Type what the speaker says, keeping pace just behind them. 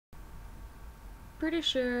pretty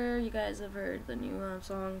sure you guys have heard the new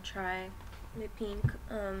song Try by Pink.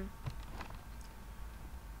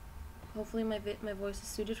 Hopefully my voice is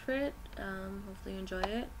suited for it. Hopefully you enjoy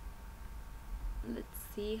it. Let's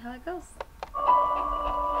see how it goes.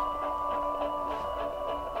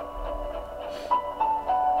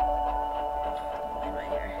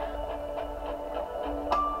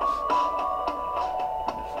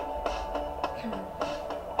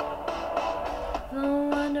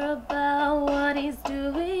 About what he's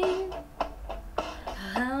doing,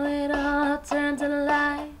 how it all turned to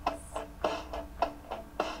lies.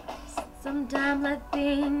 Sometimes I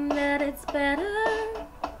think that it's better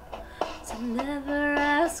to never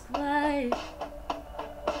ask why.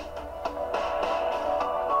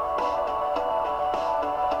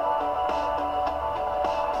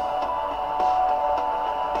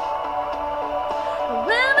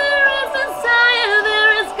 Where there is desire,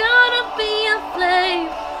 there is gonna be a flame.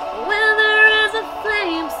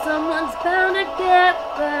 Someone's bound to get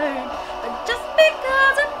burned, but just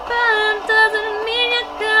because it burns doesn't mean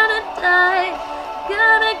you're gonna die.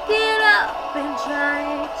 Gotta get up and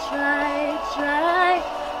try, try, try.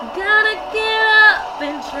 Gotta get up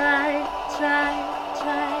and try, try,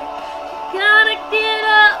 try. Gotta get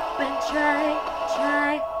up and try,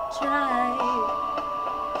 try, try.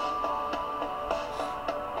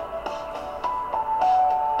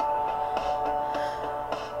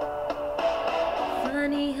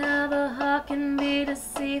 Funny how the heart can be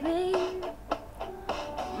deceiving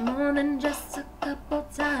more than just a couple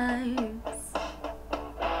times.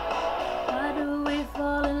 Why do we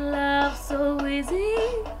fall in love so easy,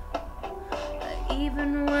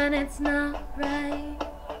 even when it's not right?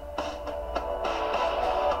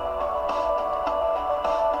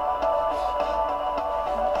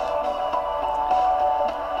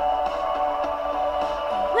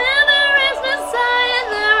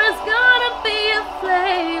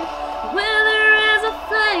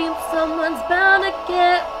 Someone's bound to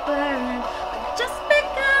get burned, but just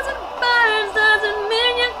because it burns doesn't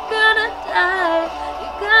mean you're gonna die. You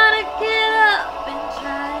gotta get up and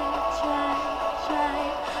try, try, try.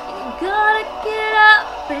 You gotta get up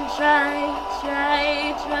and try,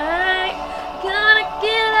 try, try. Gotta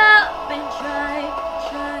get up and try,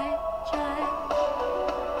 try, try.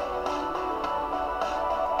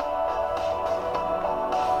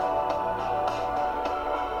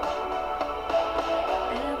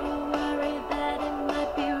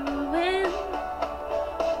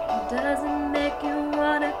 Doesn't make you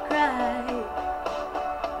wanna cry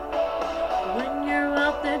when you're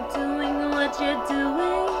out there doing what you're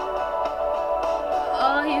doing.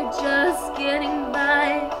 Are you just getting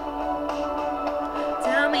by?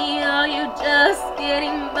 Tell me, are you just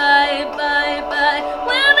getting by, by?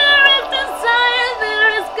 When there is desire, there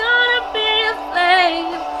is gonna be a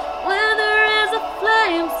flame. When there is a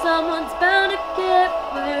flame, someone's bound to get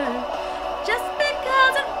burned. Just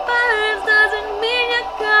because it burns doesn't mean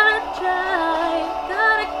you're gonna try.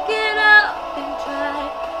 Gotta get up and try,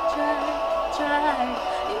 try, try.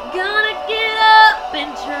 You gotta get up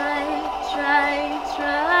and try, try,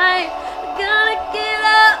 try. Gotta get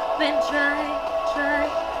up and try, try,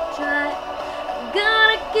 try.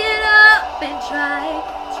 Gotta get up and try,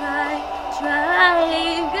 try, try.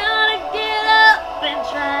 Gotta get up and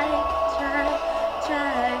try, try,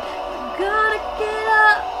 try. Gotta get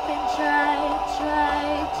up and try,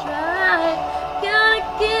 try, try. Gotta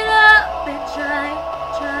get up and try,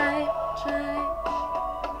 try, try.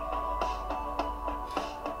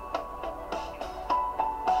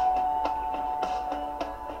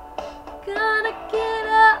 Gotta get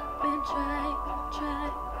up and try, try,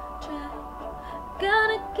 try.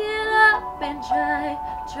 Gotta get up and try,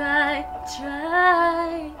 try,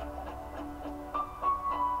 try.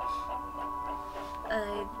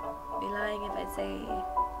 I'd be lying if I'd say it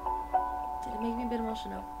didn't make me a bit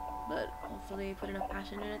emotional, but hopefully put enough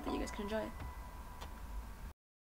passion in it that you guys can enjoy it.